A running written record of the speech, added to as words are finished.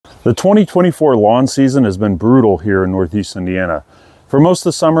The 2024 lawn season has been brutal here in Northeast Indiana. For most of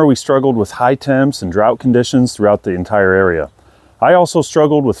the summer, we struggled with high temps and drought conditions throughout the entire area. I also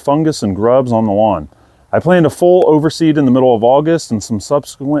struggled with fungus and grubs on the lawn. I planned a full overseed in the middle of August and some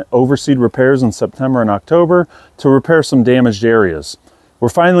subsequent overseed repairs in September and October to repair some damaged areas. We're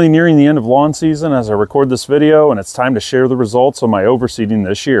finally nearing the end of lawn season as I record this video, and it's time to share the results of my overseeding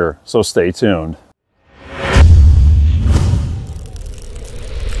this year, so stay tuned.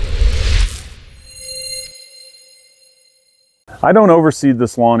 I don't overseed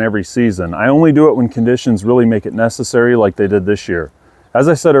this lawn every season. I only do it when conditions really make it necessary, like they did this year. As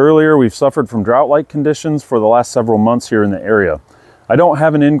I said earlier, we've suffered from drought-like conditions for the last several months here in the area. I don't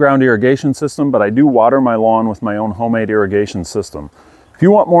have an in-ground irrigation system, but I do water my lawn with my own homemade irrigation system. If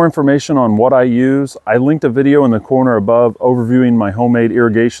you want more information on what I use, I linked a video in the corner above overviewing my homemade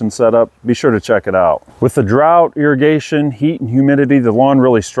irrigation setup. Be sure to check it out. With the drought, irrigation, heat, and humidity, the lawn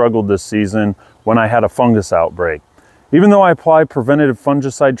really struggled this season when I had a fungus outbreak. Even though I apply preventative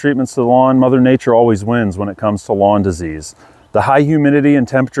fungicide treatments to the lawn, Mother Nature always wins when it comes to lawn disease. The high humidity and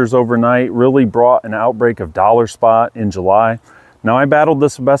temperatures overnight really brought an outbreak of dollar spot in July. Now, I battled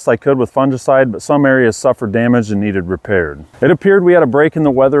this the best I could with fungicide, but some areas suffered damage and needed repaired. It appeared we had a break in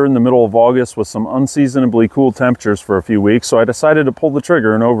the weather in the middle of August with some unseasonably cool temperatures for a few weeks, so I decided to pull the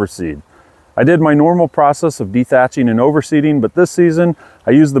trigger and overseed. I did my normal process of dethatching and overseeding, but this season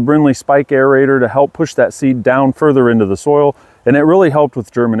I used the Brindley spike aerator to help push that seed down further into the soil, and it really helped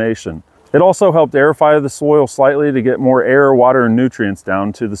with germination. It also helped aerify the soil slightly to get more air, water, and nutrients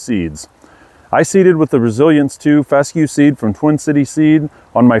down to the seeds. I seeded with the Resilience 2 fescue seed from Twin City Seed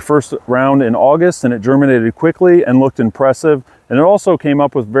on my first round in August, and it germinated quickly and looked impressive, and it also came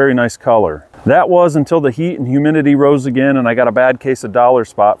up with very nice color. That was until the heat and humidity rose again, and I got a bad case of dollar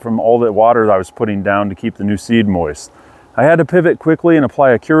spot from all the water that I was putting down to keep the new seed moist. I had to pivot quickly and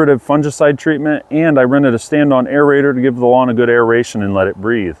apply a curative fungicide treatment, and I rented a stand-on aerator to give the lawn a good aeration and let it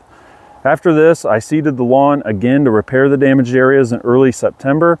breathe. After this, I seeded the lawn again to repair the damaged areas in early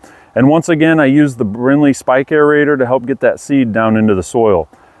September, and once again I used the Brindley spike aerator to help get that seed down into the soil.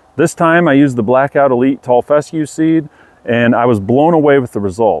 This time I used the Blackout Elite Tall Fescue seed, and I was blown away with the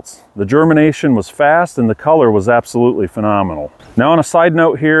results. The germination was fast and the color was absolutely phenomenal. Now, on a side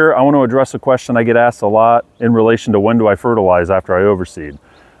note here, I want to address a question I get asked a lot in relation to when do I fertilize after I overseed.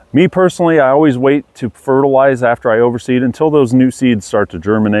 Me personally, I always wait to fertilize after I overseed until those new seeds start to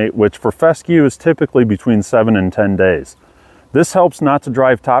germinate, which for fescue is typically between 7 and 10 days. This helps not to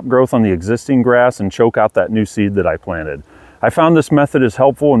drive top growth on the existing grass and choke out that new seed that I planted. I found this method is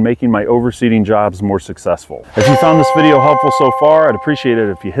helpful in making my overseeding jobs more successful. If you found this video helpful so far, I'd appreciate it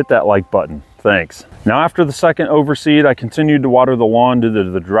if you hit that like button. Thanks. Now, after the second overseed, I continued to water the lawn due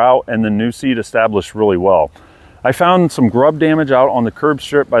to the drought, and the new seed established really well. I found some grub damage out on the curb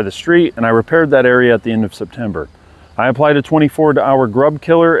strip by the street, and I repaired that area at the end of September. I applied a 24-hour grub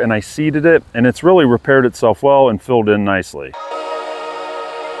killer and I seeded it, and it's really repaired itself well and filled in nicely.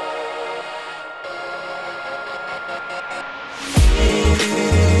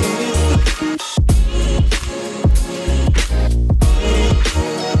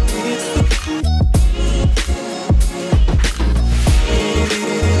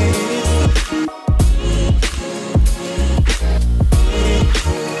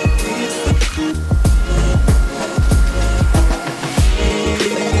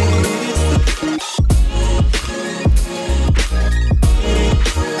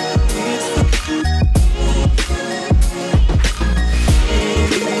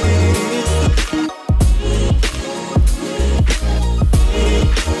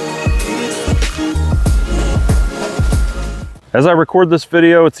 As I record this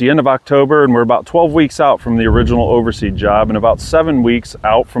video, it's the end of October, and we're about 12 weeks out from the original overseed job and about 7 weeks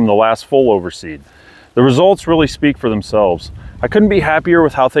out from the last full overseed. The results really speak for themselves. I couldn't be happier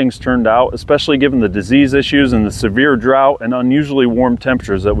with how things turned out, especially given the disease issues and the severe drought and unusually warm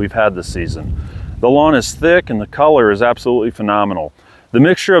temperatures that we've had this season. The lawn is thick and the color is absolutely phenomenal. The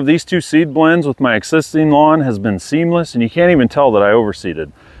mixture of these two seed blends with my existing lawn has been seamless, and you can't even tell that I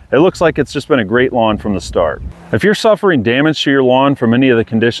overseeded. It looks like it's just been a great lawn from the start. If you're suffering damage to your lawn from any of the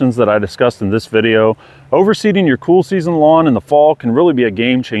conditions that I discussed in this video, overseeding your cool season lawn in the fall can really be a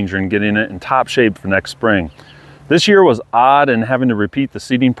game changer in getting it in top shape for next spring. This year was odd in having to repeat the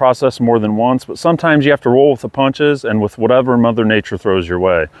seeding process more than once, but sometimes you have to roll with the punches and with whatever Mother Nature throws your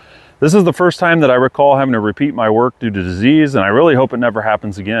way. This is the first time that I recall having to repeat my work due to disease, and I really hope it never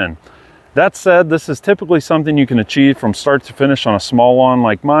happens again. That said, this is typically something you can achieve from start to finish on a small lawn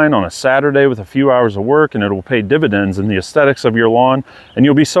like mine on a Saturday with a few hours of work, and it will pay dividends in the aesthetics of your lawn, and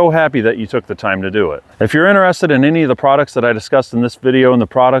you'll be so happy that you took the time to do it. If you're interested in any of the products that I discussed in this video and the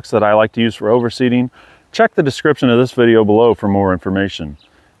products that I like to use for overseeding, check the description of this video below for more information.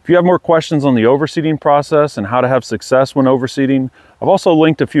 If you have more questions on the overseeding process and how to have success when overseeding, I've also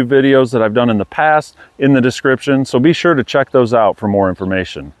linked a few videos that I've done in the past in the description, so be sure to check those out for more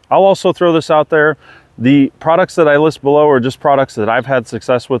information. I'll also throw this out there. The products that I list below are just products that I've had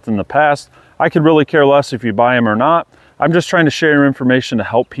success with in the past. I could really care less if you buy them or not. I'm just trying to share information to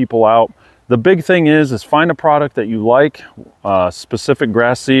help people out. The big thing is find a product that you like, specific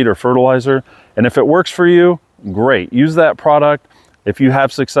grass seed or fertilizer, and if it works for you, great. Use that product. If you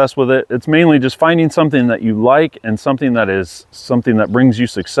have success with it, it's mainly just finding something that you like and something that brings you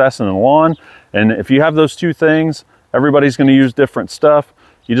success in the lawn. And if you have those two things, everybody's going to use different stuff.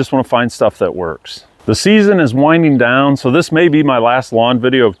 You just want to find stuff that works. The season is winding down, so this may be my last lawn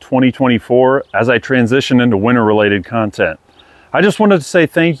video of 2024 as I transition into winter related content. I just wanted to say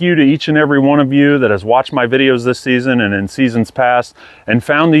thank you to each and every one of you that has watched my videos this season and in seasons past and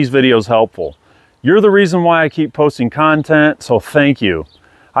found these videos helpful. You're the reason why I keep posting content, so thank you.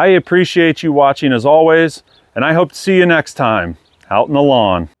 I appreciate you watching as always, and I hope to see you next time out in the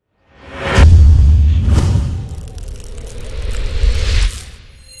lawn.